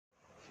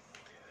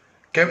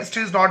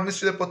Chemistry is not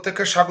মিস্ট্রিতে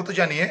প্রত্যেককে স্বাগত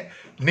জানিয়ে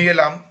নিয়ে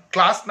এলাম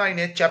ক্লাস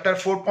 9-এর চ্যাপ্টার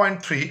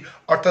 4.3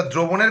 অর্থাৎ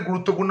দ্রবণের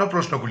গুরুত্বপূর্ণ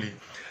প্রশ্নগুলি।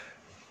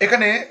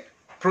 এখানে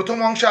প্রথম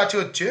অংশে আছে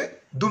হচ্ছে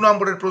 2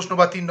 নম্বরের প্রশ্ন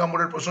বা 3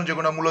 নম্বরের প্রশ্ন,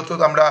 যেগুলো মূলত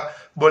আমরা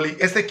বলি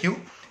S.A.Q।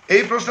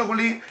 এই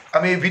প্রশ্নগুলি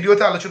আমি এই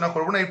ভিডিওতে আলোচনা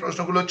করব না, এই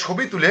প্রশ্নগুলো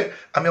ছবি তুলে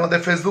আমি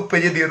আমাদের ফেসবুক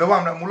পেজে দিয়ে দেবো।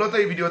 আমরা মূলত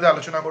এই ভিডিওতে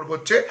আলোচনা করবো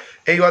হচ্ছে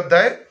এই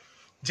অধ্যায়ে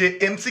যে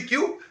M.C.Q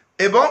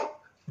এবং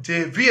যে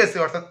V.S.A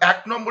অর্থাৎ 1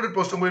 নম্বরের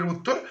প্রশ্নগুলির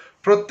উত্তর,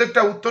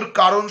 প্রত্যেকটা উত্তর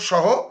কারণ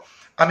সহ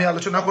আমি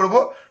আলোচনা করব।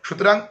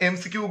 সুতরাং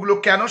M.C.Q গুলো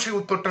কেন সেই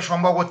উত্তরটা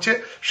সম্ভব হচ্ছে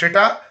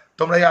সেটা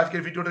তোমরা এই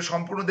আজকের ভিডিওটা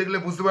সম্পূর্ণ দেখলে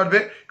বুঝতে পারবে,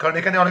 কারণ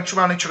এখানে অনেক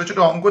সময় অনেক ছোট ছোট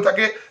অঙ্ক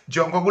থাকে, যে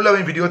অঙ্কগুলো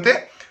আমি ভিডিওতে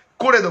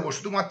করে দেবো।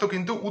 শুধুমাত্র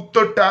কিন্তু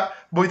উত্তরটা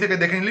বই থেকে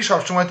দেখে নিলে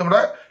সবসময় তোমরা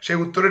সেই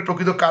উত্তরের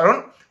প্রকৃত কারণ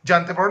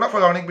জানতে পারো না,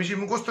 ফলে অনেক বেশি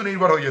মুখস্থ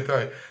নির্ভর হয়ে যেতে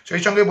হয়।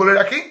 সেই সঙ্গে বলে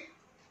রাখি,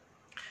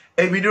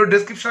 এই ভিডিওর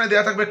ডেসক্রিপশনে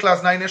দেওয়া থাকবে ক্লাস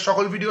 9-এর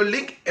সকল ভিডিওর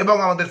লিঙ্ক এবং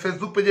আমাদের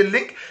ফেসবুক পেজের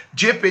লিঙ্ক,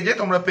 যে পেজে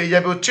তোমরা পেয়ে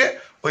যাবে হচ্ছে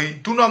ওই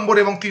 2 নম্বর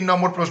এবং 3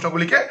 নম্বর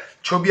প্রশ্নগুলিকে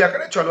ছবি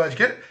আকারে। চলো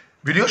আজকের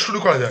ভিডিও শুরু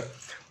করা যাক।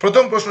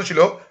 প্রথম প্রশ্ন ছিল,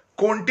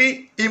 কোনটি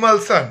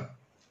ইমালশন,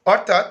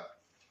 অর্থাৎ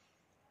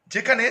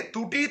যেখানে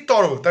দুটি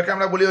তরল তাকে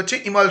আমরা বলি হচ্ছে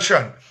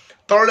ইমালশন,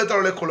 তরলে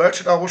তরলে কোলয়েড,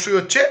 সেটা অবশ্যই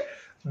হচ্ছে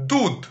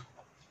দুধ।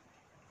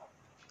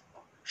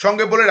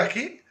 সঙ্গে বলে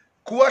রাখি,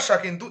 কুয়াশা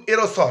কিন্তু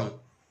এরোসল,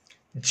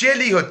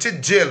 জেলি হচ্ছে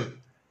জেল,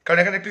 কারণ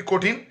এখানে একটি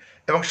কঠিন,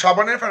 এবং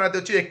সাবানের ফেনাতে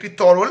হচ্ছে একটি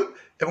তরল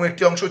এবং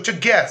একটি অংশ হচ্ছে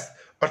গ্যাস,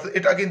 অর্থাৎ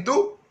এটা কিন্তু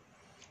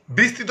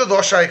বিস্তৃত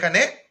দশা,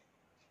 এখানে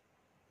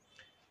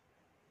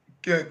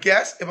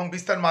গ্যাস এবং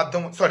বিস্তার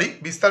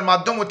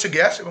মাধ্যম হচ্ছে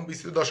গ্যাস এবং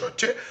বিস্তৃত দশা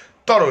হচ্ছে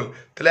তরল।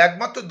 তাহলে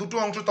একমাত্র দুটো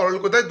অংশ তরল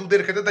কোথায়?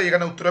 দুধের ক্ষেত্রে, তাই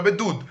এখানে উত্তর হবে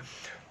দুধ।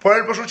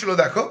 পরের প্রশ্ন ছিল,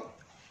 দেখো,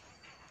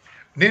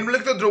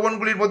 নিম্নলিখিত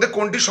দ্রবণগুলির মধ্যে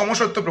কোনটি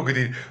সমসত্ব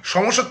প্রকৃতির?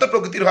 সমসত্ব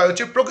প্রকৃতির হয়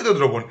হচ্ছে প্রকৃত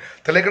দ্রবণ।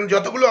 তাহলে এখানে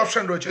যতগুলো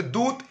অপশন রয়েছে,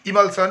 দুধ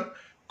ইমালশন,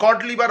 কড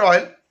লিভার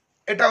অয়েল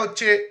এটা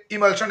হচ্ছে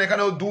ইমালশন,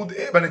 এখানেও দুধ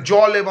মানে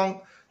জল এবং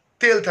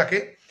তেল থাকে।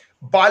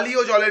 বালি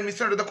ও জলের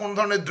মিশ্রণ, এটা কোনো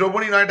ধরনের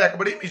দ্রবণই নয়, এটা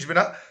একেবারেই মিশবে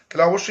না।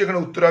 তাহলে অবশ্যই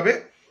এখানে উত্তর হবে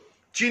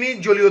চিনি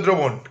জলীয়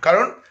দ্রবণ,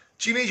 কারণ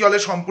চিনি জলে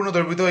সম্পূর্ণ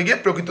দ্রবীভূত হয়ে গিয়ে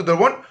প্রকৃত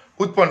দ্রবণ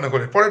উৎপন্ন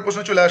করে। পরের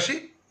প্রশ্ন চলে আসি,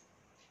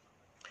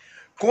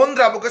 কোন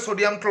দ্রাবকে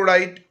সোডিয়াম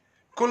ক্লোরাইড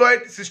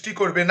কোলয়েড সৃষ্টি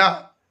করবে না?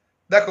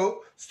 দেখো,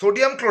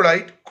 সোডিয়াম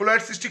ক্লোরাইড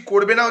ক্লোরাইড সৃষ্টি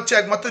করবে না হচ্ছে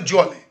একমাত্র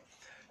জলে,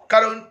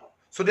 কারণ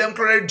সোডিয়াম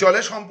ক্লোরাইড জলে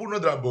সম্পূর্ণ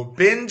দ্রাব্য।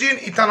 বেনজিন,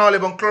 ইথানল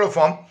এবং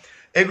ক্লোরোফর্ম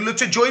এগুলো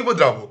হচ্ছে জৈব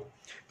দ্রাবক,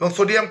 এবং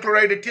সোডিয়াম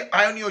ক্লোরাইড একটি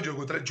আয়নীয় যৌগ।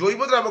 তাহলে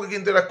জৈব দ্রাবকে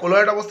কিন্তু এটা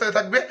ক্লোরাইড অবস্থায়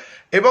থাকবে,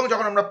 এবং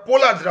যখন আমরা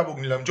পোলার দ্রাবক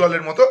নিলাম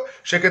জলের মতো,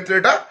 সেক্ষেত্রে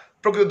এটা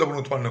প্রকৃত দ্রবণ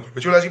উৎপন্ন করবে।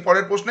 চলে আসি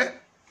পরের প্রশ্নে,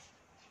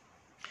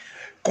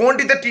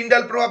 কোনটিতে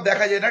টিন্ডাল প্রভাব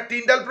দেখা যায় না?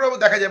 টিন্ডাল প্রভাব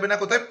দেখা যাবে না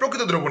কোথায়?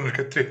 প্রকৃত দ্রবণের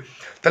ক্ষেত্রে।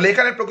 তাহলে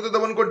এখানে প্রকৃত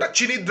দ্রবণ কোনটা?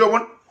 চিনির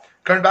দ্রবণ,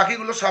 কারণ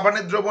বাকিগুলো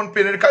সাবানের দ্রবণ,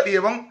 পেনের কালি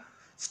এবং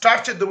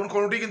স্টার্চের দ্রবণ,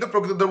 কোনোটি কিন্তু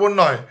প্রকৃত দ্রবণ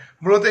নয়,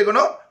 মূলত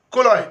এগুলো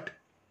কোলয়েড।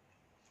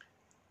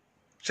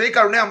 সেই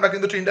কারণে আমরা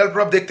কিন্তু টিন্ডাল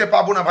প্রভাব দেখতে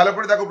পাবো না। ভালো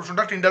করে দেখো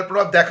প্রশ্নটা, টিন্ডাল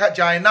প্রভাব দেখা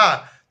যায় না,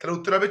 তাহলে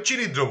উত্তর হবে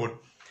চিনির দ্রবণ।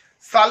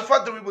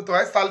 সালফার দ্রবীভূত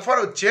হয়, সালফার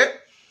হচ্ছে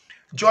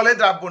জলে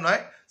দ্রাব্য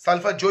নয়,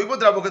 সালফার জৈব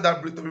দ্রাবকে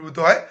দ্রবীভূত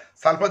হয়।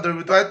 সালফার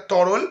দ্রবীভূত হয়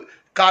তরল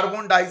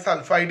কার্বন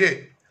ডাইসালফাইডে,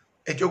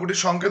 এই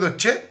যৌগটির সংকেত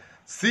হচ্ছে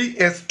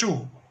CS2,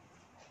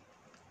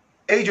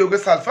 এই যৌগে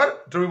সালফার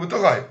দ্রবীভূত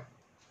হয়।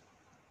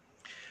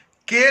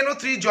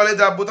 KNO3 জলে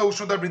দ্রাব্যতা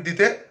উষ্ণতা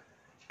বৃদ্ধিতে,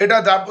 এটা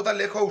দ্রাব্যতা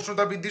লেখ,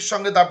 উষ্ণতা বৃদ্ধির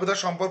সঙ্গে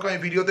দ্রাব্যতার সম্পর্ক আমি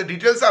ভিডিওতে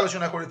ডিটেলসে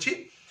আলোচনা করেছি।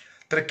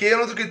 তাহলে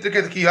KNO3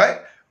 ক্ষেত্রে কি হয়?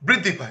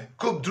 বৃদ্ধি পায়,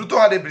 খুব দ্রুত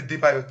হারে বৃদ্ধি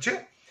পায় হচ্ছে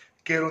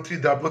KNO3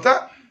 দ্রাব্যতা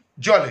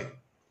জলে।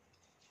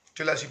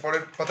 চলে আসি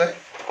পরের কথায়,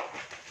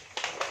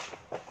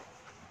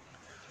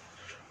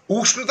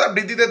 উষ্ণতা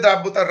বৃদ্ধিতে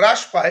দ্রাব্যতা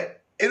হ্রাস পায়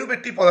এরূপ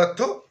একটি পদার্থ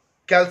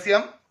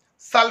ক্যালসিয়াম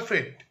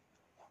সালফেট,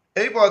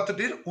 এই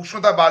পদার্থটির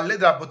উষ্ণতা বাড়লে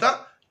দ্রাব্যতা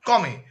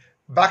কমে।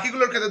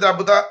 বাকিগুলোর ক্ষেত্রে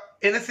দ্রাব্যতা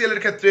NaCl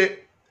এর ক্ষেত্রে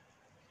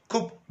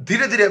খুব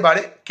ধীরে ধীরে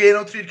বাড়ে,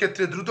 KNO3 এর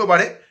ক্ষেত্রে দ্রুত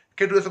বাড়ে,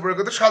 K2SO4 এর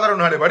ক্ষেত্রে সাধারণ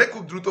হারে বাড়ে,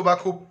 খুব দ্রুত বা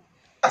খুব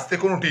আস্তে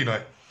কোনোটি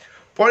নয়।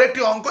 পরে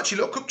একটি অঙ্ক ছিল,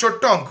 খুব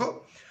ছোট্ট অঙ্ক,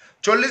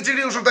 40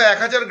 ডিগ্রি উষ্ণতায়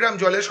 1000 গ্রাম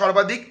জলে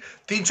সর্বাধিক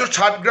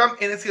 360 গ্রাম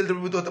NaCl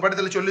দ্রবীভূত হতে পারে।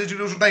 তাহলে 40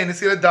 ডিগ্রি উষ্ণতায়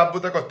NaCl এর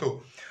দ্রাব্যতা কত?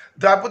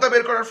 দ্রাব্যতা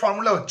বের করার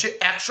ফর্মুলা হচ্ছে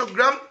 100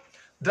 গ্রাম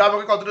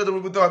দ্রাবকে কতটা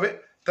দ্রবীভূত হবে।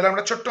 তাহলে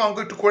আমরা ছোট্ট অঙ্ক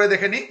একটু করে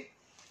দেখে নিই,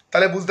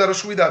 তাহলে বুঝতে আরো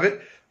সুবিধা হবে।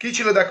 কি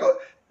ছিল দেখো,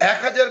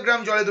 1000 গ্রাম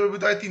জলে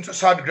দ্রবীভূত হয়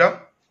 360 গ্রাম,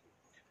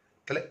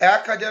 তাহলে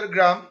 1000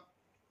 গ্রাম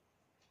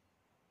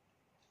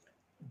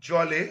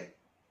জলে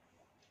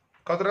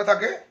কতটা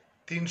থাকে?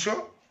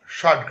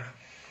 360 গ্রাম।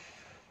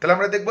 তাহলে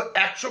আমরা দেখবো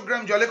 100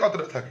 গ্রাম জলে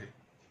কতটা থাকে?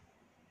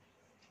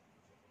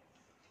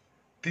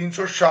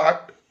 360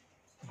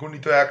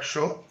 গুণিত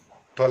 100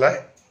 তলায়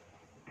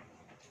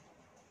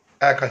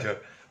 1000,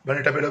 মানে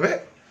এটা বেরোবে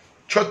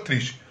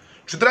 36।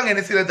 সুতরাং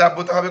NaCl এর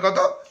দ্রাব্যতা হবে কত?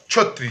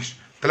 36।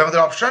 তাহলে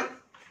আমাদের অপশন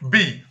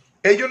বি।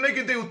 এই জন্যই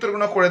কিন্তু এই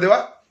উত্তরগুলো করে দেওয়া,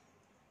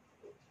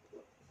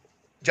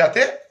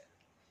 যাতে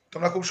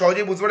তোমরা খুব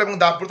সহজেই বুঝতে পারো। এবং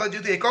দ্রাব্যতা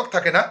যেহেতু একক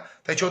থাকে না,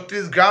 তাই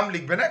 36 গ্রাম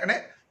লিখবে না, এখানে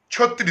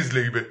 36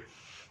 লিখবে।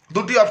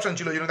 দুটি অপশন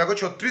ছিল, এই জন্য দেখো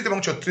 36 এবং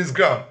 36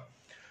 গ্রাম।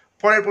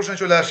 পরের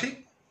প্রশ্নে চলে আসি,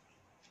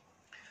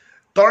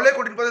 তরলে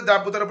কঠিন পদার্থের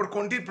দ্রাব্যতার উপর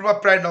কোনটির প্রভাব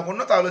প্রায়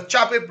নগণ্য? তাহলে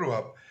চাপের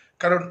প্রভাব,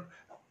 কারণ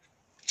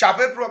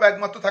চাপের প্রভাব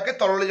একমাত্র থাকে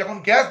তরলে যখন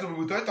গ্যাস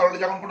দ্রবীভূত হয়, তরলে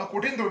যখন কোনো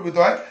কঠিন দ্রবীভূত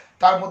হয়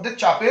তার মধ্যে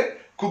চাপের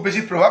খুব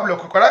বেশি প্রভাব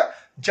লক্ষ্য করা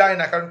যায়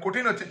না, কারণ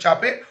কঠিন হচ্ছে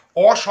চাপে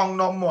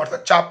অসংনম্য,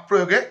 অর্থাৎ চাপ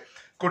প্রয়োগে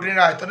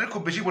কঠিনের আয়তনের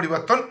খুব বেশি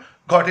পরিবর্তন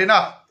ঘটে না।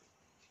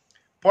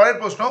 পরের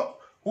প্রশ্ন,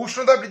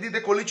 উষ্ণতা বৃদ্ধিতে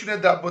কলিচুনের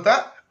দ্রাব্যতা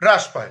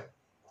হ্রাস পায়।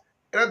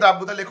 এটা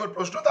দ্রাব্যতা লেখর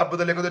প্রশ্ন,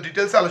 দ্রাব্যতা লেখতে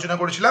ডিটেলসে আলোচনা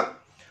করেছিলাম,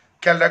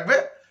 খেয়াল রাখবে।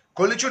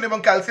 কলিচুন এবং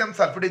ক্যালসিয়াম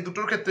সালফেট এই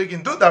দুটোর ক্ষেত্রে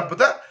কিন্তু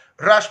দ্রাব্যতা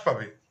হ্রাস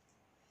পাবে।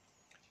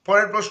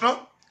 পরের প্রশ্ন,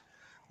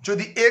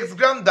 যদি এক্স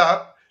গ্রাম দাব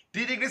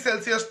টি ডিগ্রি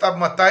সেলসিয়াস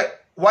তাপমাত্রায়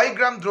ওয়াই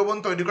গ্রাম দ্রবণ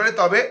তৈরি করে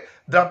তবে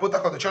দ্রাব্যতা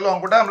কত? চলো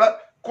অঙ্কটা আমরা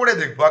করে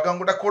দেখবো, আগে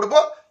অঙ্কটা করবো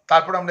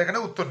তারপর আমরা এখানে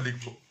উত্তর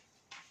লিখব।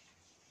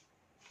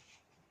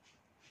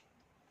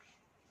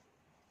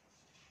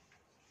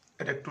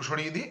 এটা একটু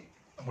সরিয়ে দিই,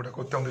 অঙ্কটা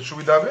করতে আমাদের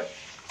সুবিধা হবে।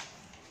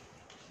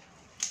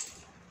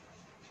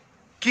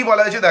 কি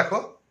বলা হয়েছে দেখো,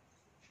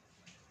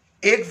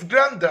 এক্স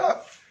গ্রাম দ্রাব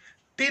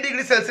টি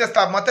ডিগ্রি সেলসিয়াস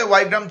তাপমাত্রায়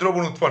ওয়াই গ্রাম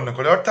দ্রবণ উৎপন্ন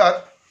করে, অর্থাৎ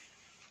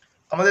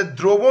আমাদের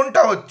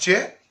দ্রবণটা হচ্ছে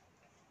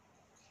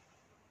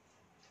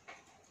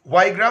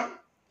ওয়াই গ্রাম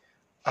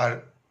আর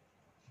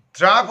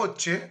দ্রাব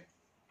হচ্ছে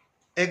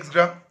এক্স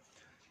গ্রাম।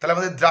 তাহলে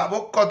আমাদের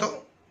দ্রাবক কত?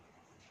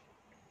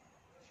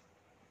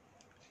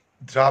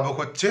 দ্রাবক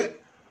হচ্ছে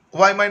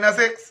ওয়াই মাইনাস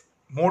এক্স।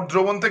 মোট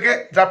দ্রবণ থেকে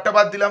দ্রাবটা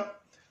বাদ দিলাম,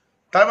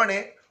 তার মানে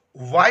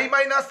ওয়াই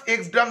মাইনাস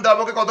এক্স গ্রাম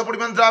দ্রাবকে কত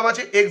পরিমাণ দ্রাব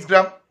আছে? এক্স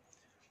গ্রাম।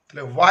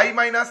 তাহলে ওয়াই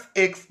মাইনাস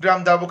এক্স গ্রাম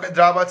দ্রাবকে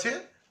দ্রাব আছে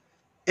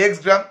এক্স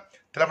গ্রাম।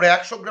 তাহলে আমরা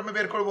 100 গ্রামে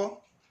বের করবো,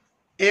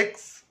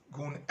 এক্স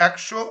গুণ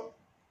 100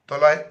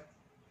 তলায়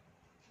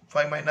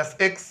ওয়াই মাইনাস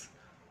এক্স।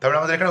 তারপরে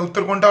আমাদের এখানে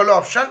উত্তর কোনটা হলো?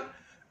 Option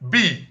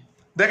B.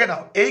 দেখে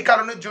নাও, এই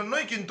কারণের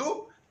জন্যই কিন্তু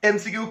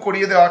এমসিকিউ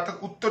করিয়ে দেওয়া, অর্থাৎ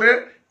উত্তরের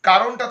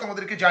কারণটা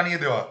তোমাদেরকে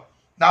জানিয়ে দেওয়া।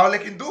 না হলে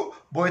কিন্তু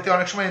বইতে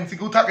অনেক সময়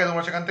এমসিকিউ থাকে,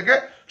 তোমরা সেখান থেকে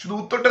শুধু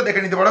উত্তরটা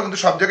দেখে নিতে পারো, কিন্তু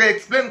সব জায়গায়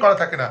এক্সপ্লেন করা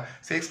থাকে না।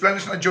 সেই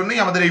এক্সপ্লেনেশনের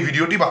জন্যই আমাদের এই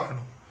ভিডিওটি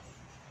বানানো।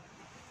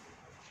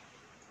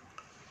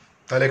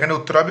 তাহলে এখানে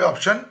উত্তর হবে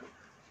অপশন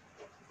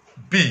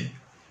বি।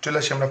 চলে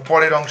আসি আমরা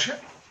পরের অংশে।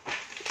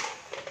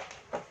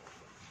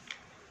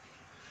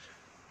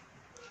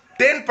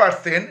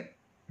 10%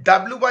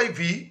 W/V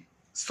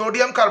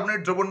সোডিয়াম কার্বনেট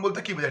দ্রবণ বলতে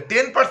কি বোঝায়?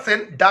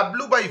 10%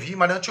 W/V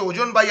মানে হচ্ছে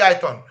ওজন বাই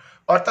আয়তন,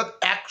 অর্থাৎ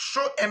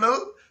 100 ml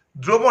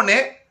দ্রবণে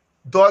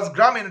 10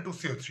 গ্রাম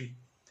Na2CO3।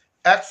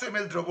 100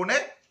 ml দ্রবণে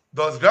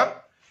 10 গ্রাম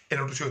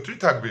Na2CO3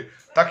 থাকবে।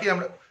 তাকে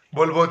আমরা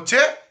বলবো হচ্ছে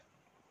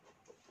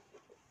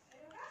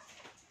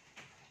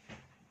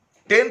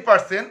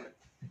 10%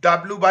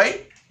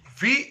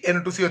 W/V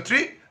Na2CO3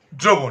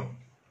 দ্রবণ।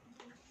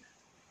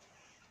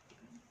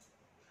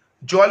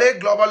 জলে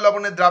গ্লোবাল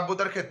লবণের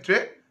দ্রাব্যতার ক্ষেত্রে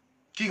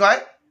কি হয়?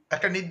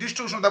 একটা নির্দিষ্ট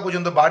উষ্ণতা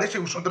পর্যন্ত বাড়ে,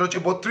 সেই উষ্ণতা হচ্ছে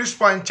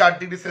 32.4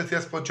 ডিগ্রি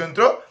সেলসিয়াস পর্যন্ত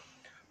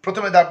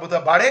প্রথমে দ্রাব্যতা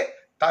বাড়ে,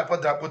 তারপর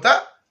দ্রাব্যতা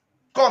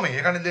কমে।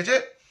 এখানে দিয়েছে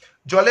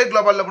জলে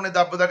গ্লোবাল লবণের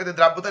দ্রাব্যতার ক্ষেত্রে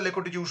দ্রাব্যতা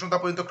লেখটি যে উষ্ণতা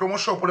পর্যন্ত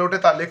ক্রমশ উপরে ওঠে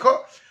তা লেখো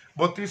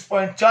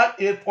 32.4।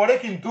 এরপরে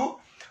কিন্তু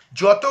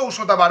যত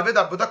উষ্ণতা বাড়বে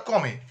দ্রাব্যতা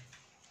কমে।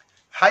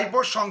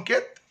 হাইপোর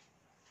সংকেত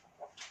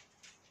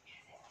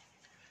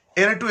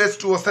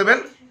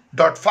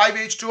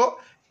Na2S2O7.5H2O,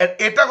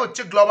 এটা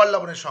হচ্ছে গ্লোবাল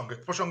লবণের সংকেত।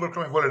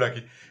 প্রসঙ্গক্রমে বলে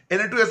রাখি,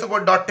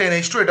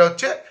 Na2SO4.10H2 এটা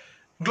হচ্ছে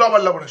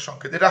গ্লোবাল লবণের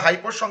সংকেত, এটা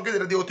হাইপোর সংকেত,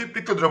 এটা দিয়ে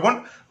অতিরিক্ত দ্রবণ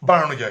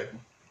বানানো যায়।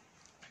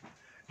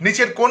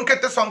 নিচের কোন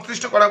ক্ষেত্রে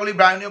সংশ্লিষ্ট কণাগুলি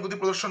ব্রাউনীয় গতি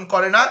প্রদর্শন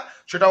করে না?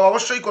 সেটা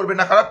অবশ্যই করবে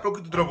না কারা?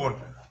 প্রকৃত দ্রবণ।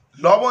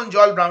 লবণ,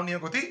 জল ব্রাউনীয়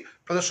গতি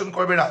প্রদর্শন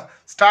করবে না।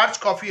 স্টার্চ,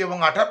 কফি এবং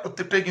আটা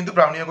প্রত্যেকটাই কিন্তু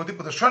ব্রাউনীয় গতি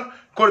প্রদর্শন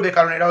করবে,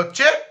 কারণ এরা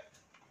হচ্ছে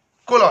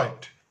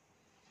কোলয়েড।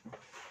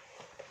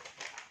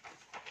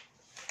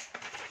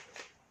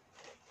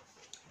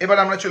 এবার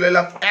আমরা চলে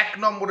এলাম 1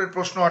 নম্বরের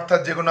প্রশ্ন, অর্থাৎ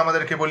যেগুলো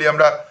আমাদেরকে বলি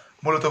আমরা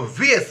মূলত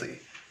V.S.A।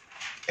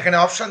 এখানে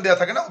অপশন দেওয়া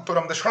থাকে না,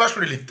 উত্তর আমাদের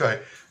সরাসরি লিখতে হয়।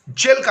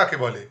 জেল কাকে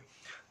বলে?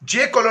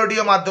 যে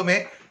কলোডীয় মাধ্যমে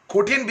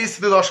কঠিন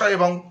বিস্তৃত দশা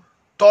এবং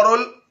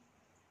তরল,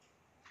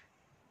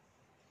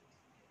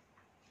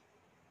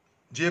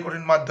 যে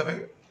কঠিন মাধ্যমে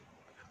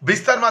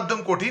বিস্তার মাধ্যম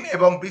কঠিন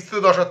এবং বিস্তৃত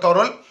দশা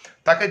তরল,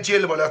 তাকে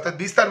জেল বলে। অর্থাৎ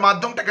বিস্তার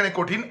মাধ্যমটা এখানে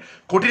কঠিন,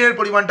 কঠিনের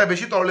পরিমাণটা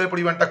বেশি, তরলের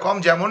পরিমাণটা কম,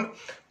 যেমন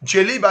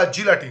জেলি বা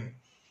জিলাটিন।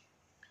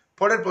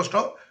 পরের প্রশ্ন,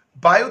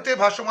 বায়ুতে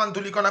ভাসমান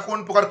ধূলিকণা কোন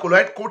প্রকার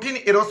কোলয়েড? কঠিন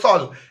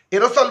এরোসল।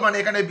 এরোসল মানে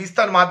এখানে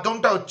বিস্তার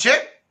মাধ্যমটা হচ্ছে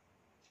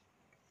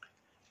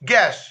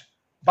গ্যাস,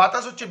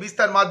 বাতাস হচ্ছে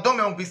বিস্তার মাধ্যম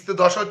এবং বিস্তৃত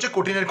দশা হচ্ছে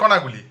কঠিনের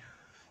কণাগুলি।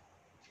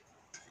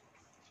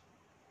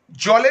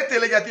 জলে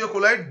তেলে জাতীয়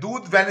কোলয়েড,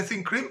 দুধ, ভ্যানিসিং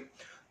ক্রিম।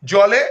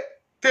 জলে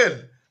তেল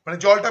মানে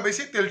জলটা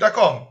বেশি, তেলটা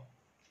কম।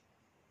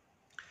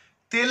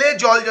 তেলে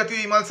জল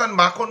জাতীয় ইমালশন,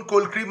 মাখন,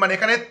 কোল্ড ক্রিম মানে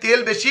এখানে তেল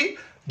বেশি,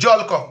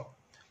 জল কম,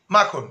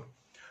 মাখন।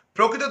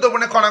 প্রকৃত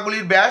দ্রবণে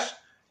কণাগুলির ব্যাস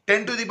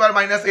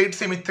 10⁻⁻8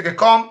 সেমির থেকে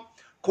কম।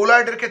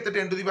 কোলয়েডের ক্ষেত্রে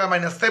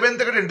 10⁻⁷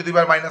 থেকে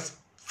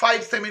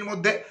 10⁻⁵ সেমির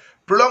মধ্যে।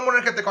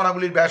 প্রলম্বনের ক্ষেত্রে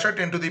কণাগুলির ব্যাস হয়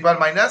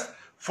 10⁻⁴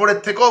 এর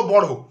থেকেও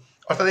বড়,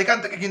 অর্থাৎ এখান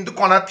থেকে কিন্তু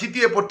কণা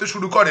থিতিয়ে পড়তে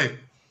শুরু করে।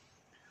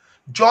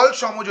 জল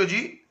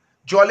সমযোজী,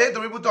 জলে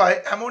দ্রবীভূত হয়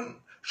এমন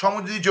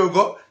সমযোজী যৌগ,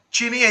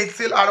 চিনি,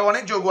 HCl, আরো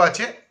অনেক যৌগ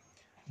আছে,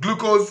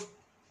 গ্লুকোজ,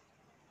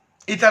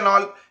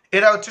 ইথানল,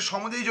 এরা হচ্ছে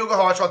সমযোজী যৌগ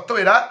হওয়া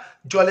সত্ত্বেও এরা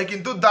জলে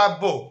কিন্তু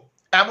দ্রাব্য।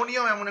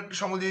 অ্যামোনিয়াম এমন একটি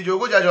সমযোজী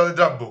যৌগ যা জলে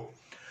দ্রাব্য।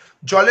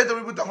 জলে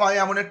দ্রবীভূত হয়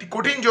এমন একটি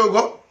কঠিন যৌগ,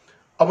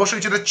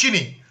 অবশ্যই সেটা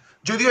চিনি।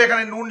 যদিও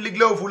এখানে নুন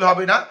লিখলেও ভুল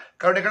হবে না,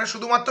 কারণ এখানে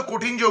শুধুমাত্র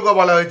কঠিন যৌগ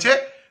বলা হয়েছে,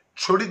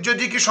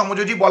 শরীরযোজী কি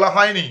সমযোজী বলা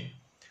হয়নি।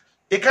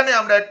 এখানে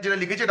আমরা যেটা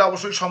লিখেছি এটা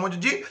অবশ্যই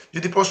সমযোজী।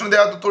 যদি প্রশ্ন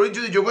দেওয়া হতো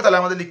তড়িৎযোজী যৌগ,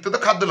 তাহলে আমাদের লিখতে হতো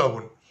খাদ্য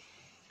লবণ।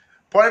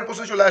 পরের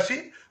প্রশ্নে চলে আসি।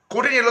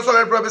 কঠিন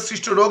এরোসলের প্রভাবে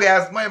সৃষ্ট রোগ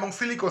অ্যাজমা এবং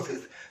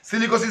সিলিকোসিস।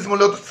 সিলিকোসিস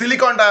মূলত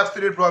সিলিকন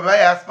ডাইঅক্সাইডের প্রভাবে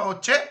হয়। অ্যাজমা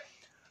হচ্ছে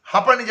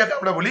হাঁপানি যাকে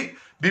আমরা বলি।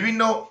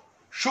 বিভিন্ন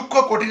সূক্ষ্ম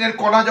কঠিনের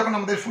কণা যখন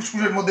আমাদের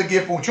ফুসফুসের মধ্যে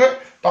গিয়ে পৌঁছয়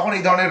তখন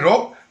এই ধরনের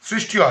রোগ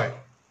সৃষ্টি হয়।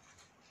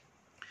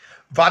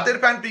 ভাতের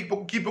ফ্যান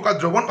কি প্রকার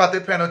দ্রবণ?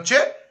 ভাতের ফ্যান হচ্ছে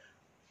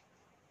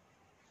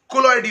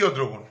কোলয়েডীয়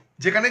দ্রবণ,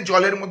 যেখানে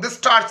জলের মধ্যে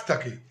স্টার্চ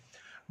থাকে।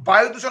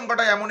 বায়ু দূষণ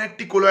ঘটায় এমন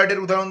একটি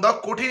কোলয়েডের উদাহরণ দাও।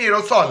 কঠিন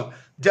এরোসল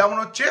যেমন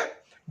হচ্ছে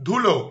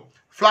ধুলো,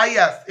 ফ্লাই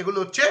অ্যাশ, এগুলো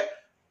হচ্ছে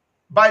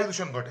বায়ু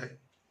দূষণ ঘটায়।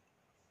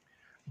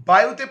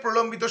 বায়ুতে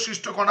প্রলম্বিত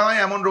সৃষ্ট কণা হয়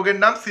এমন রোগের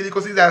নাম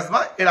সিলিকোসিস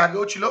অ্যাজমা। এর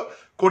আগেও ছিল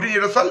কঠিন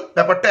এরোসল,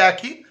 ব্যাপারটা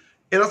একই।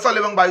 এরোসল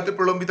এবং বায়ুতে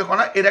প্রলম্বিত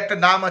কণা, এর একটা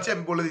নাম আছে,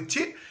 আমি বলে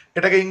দিচ্ছি।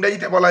 এটাকে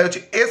ইংরেজিতে বলা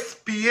হচ্ছে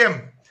SPM,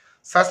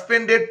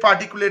 সাসপেন্ডেড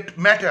পার্টিকুলেট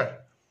ম্যাটার।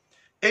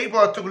 এই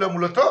পদার্থগুলো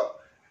মূলত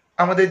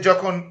আমাদের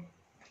যখন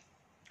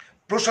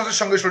প্রশ্বাসের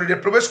সঙ্গে শরীরে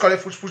প্রবেশ করে,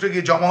 ফুসফুসে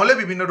গিয়ে জমা হলে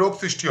বিভিন্ন রোগ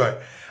সৃষ্টি হয়।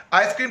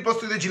 আইসক্রিম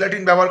প্রস্তুতিতে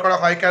জিলাটিন ব্যবহার করা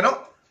হয় কেন?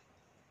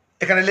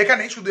 এখানে লেখা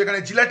নেই, শুধু এখানে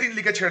জিলাটিন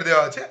লিখে ছেড়ে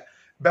দেওয়া আছে।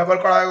 ব্যবহার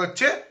করা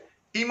হচ্ছে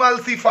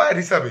ইমালসিফায়ার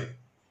হিসাবে,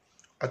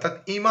 অর্থাৎ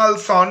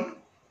ইমালসন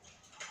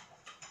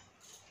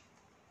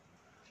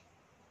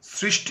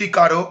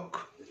সৃষ্টিকারক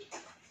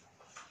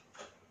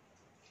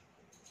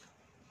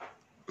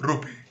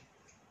রূপে।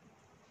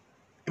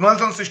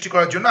 ইমালসন সৃষ্টি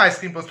করার জন্য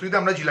আইসক্রিম প্রস্তুতিতে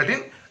আমরা জিলাটিন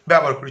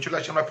ব্যবহার করি। চলে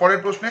আসি আমরা পরের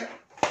প্রশ্নে।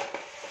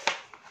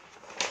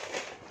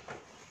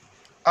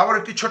 আবার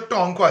একটি ছোট্ট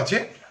অঙ্ক আছে।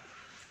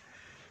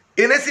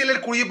 NaCl এর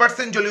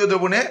 20% জলীয়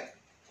দ্রবণে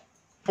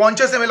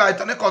 50 ml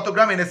আয়তনে কত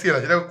গ্রাম NaCl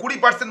আছে? দেখো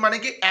 20% মানে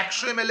কি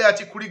 100 ml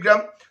আছে 20 গ্রাম,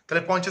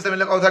 তাহলে 50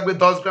 ml কত থাকবে?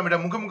 10 গ্রাম। এটা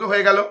মুখে মুখে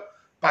হয়ে গেল,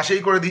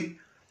 পাশেই করে দিই।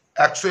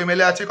 100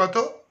 ml আছে কত?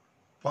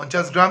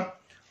 50 গ্রাম,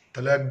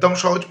 তাহলে একদম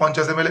সহজ।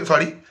 50 ml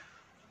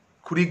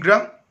 20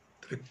 গ্রাম,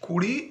 তাহলে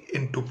 20 ×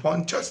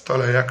 50,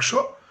 তাহলে 100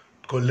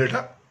 করলে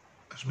এটা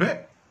আসবে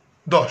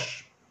 10।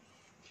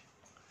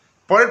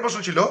 পরের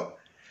প্রশ্ন ছিল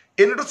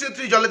Na2CO3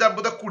 জলে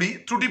দাব্যতা 20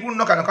 ত্রুটিপূর্ণ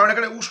কেন? কারণ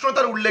এখানে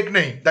উষ্ণতার উল্লেখ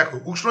নেই। দেখো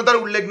উষ্ণতার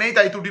উল্লেখ নেই,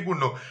 তাই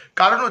ত্রুটিপূর্ণ।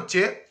 কারণ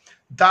হচ্ছে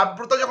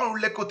দাব্যতা যখন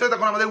উল্লেখ করতে হয়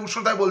তখন আমাদের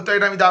উষ্ণতায় বলতে হয়।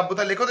 এটা আমি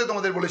দাব্যতা লেখতে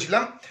তোমাদের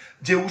বলেছিলাম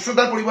যে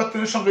উষ্ণতার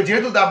পরিবর্তনের সঙ্গে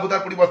যেহেতু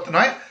দাব্যতার পরিবর্তন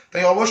হয়,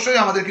 তাই অবশ্যই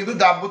আমাদের কিন্তু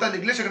দাব্যতা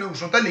লিখলে সেখানে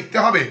উষ্ণতা লিখতে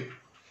হবে।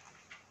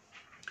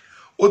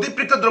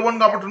 অতিপৃক্ত দ্রবণ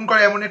গঠন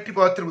করে এমন একটি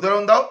পদার্থের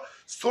উদাহরণ দাও।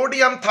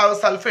 সোডিয়াম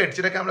থায়োসালফেট,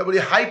 যেটাকে আমরা বলি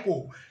হাইপো,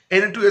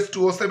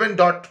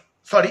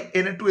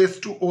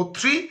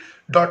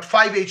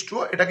 Na2S2O3.5H2O,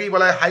 এটাকেই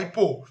বলা হয়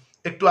হাইপো।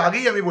 একটু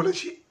আগেই আমি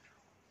বলেছি,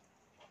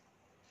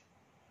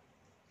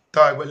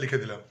 তাও একবার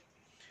লিখে দিলাম।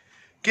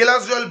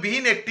 কেলাস জল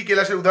বিহীন একটি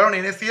কেলাসের উদাহরণ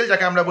NaCl,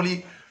 যাকে আমরা বলি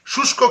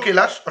শুষ্ক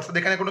কেলাস, অর্থাৎ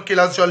এখানে কোনো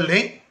কেলাস জল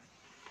নেই।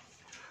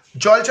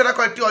 জল ছাড়া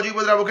কয়েকটি অজৈব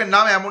দ্রাবকের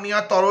নাম। অ্যামোনিয়া,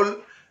 তরল,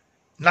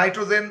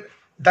 নাইট্রোজেন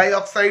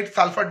ডাইঅক্সাইড,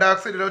 সালফার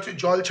ডাইঅক্সাইড, এটা হচ্ছে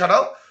জল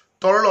ছাড়াও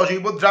তরল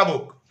অজৈব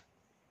দ্রাবক।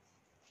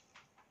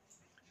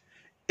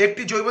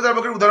 একটি জৈব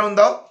দ্রাবকের উদাহরণ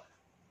দাও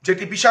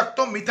যেটি বিষাক্ত।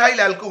 মিথাইল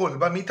অ্যালকোহল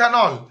বা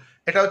মিথানল,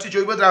 এটা হচ্ছে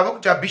জৈব দ্রাবক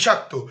যা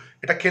বিষাক্ত,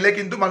 এটা খেলে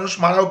কিন্তু মানুষ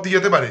মারা অব্দি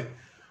যেতে পারে।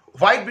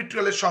 হোয়াইট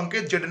ভিট্রিয়লের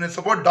সংকেত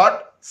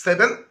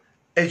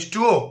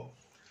ZnSO4.7H2O।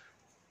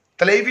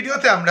 তাহলে এই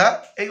ভিডিওতে আমরা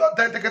এই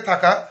অধ্যায় থেকে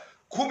থাকা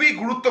খুবই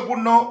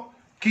গুরুত্বপূর্ণ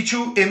কিছু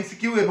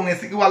M.C.Q এবং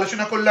S.A.Q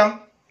আলোচনা করলাম।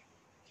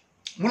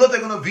 মূলত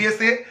এগুলো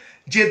V.S.A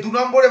যে 2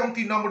 নম্বর এবং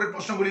 3 নম্বরের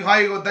প্রশ্নগুলি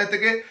হয় এই অধ্যায়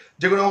থেকে,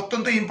 যেগুলো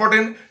অত্যন্ত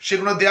ইম্পর্টেন্ট,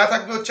 সেগুলো দেওয়া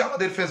থাকবে হচ্ছে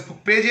আমাদের ফেসবুক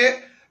পেজে।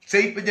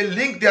 সেই পেজের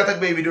লিঙ্ক দেওয়া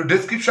থাকবে এই ভিডিও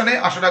ডেসক্রিপশনে।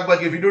 আশা রাখবো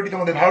আজকে ভিডিওটি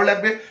তোমাদের ভালো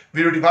লাগবে।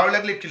 ভিডিওটি ভালো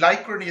লাগলে একটি লাইক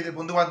করে নিজেদের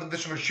বন্ধু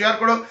বান্ধবদের সঙ্গে শেয়ার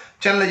করো।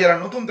 চ্যানেলে যারা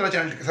নতুন তারা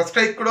চ্যানেলটিকে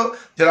সাবস্ক্রাইব করো।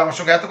 যারা আমার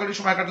সঙ্গে এতকালই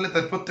সময় কাটালে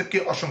তাদের প্রত্যেককে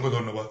অসংখ্য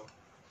ধন্যবাদ।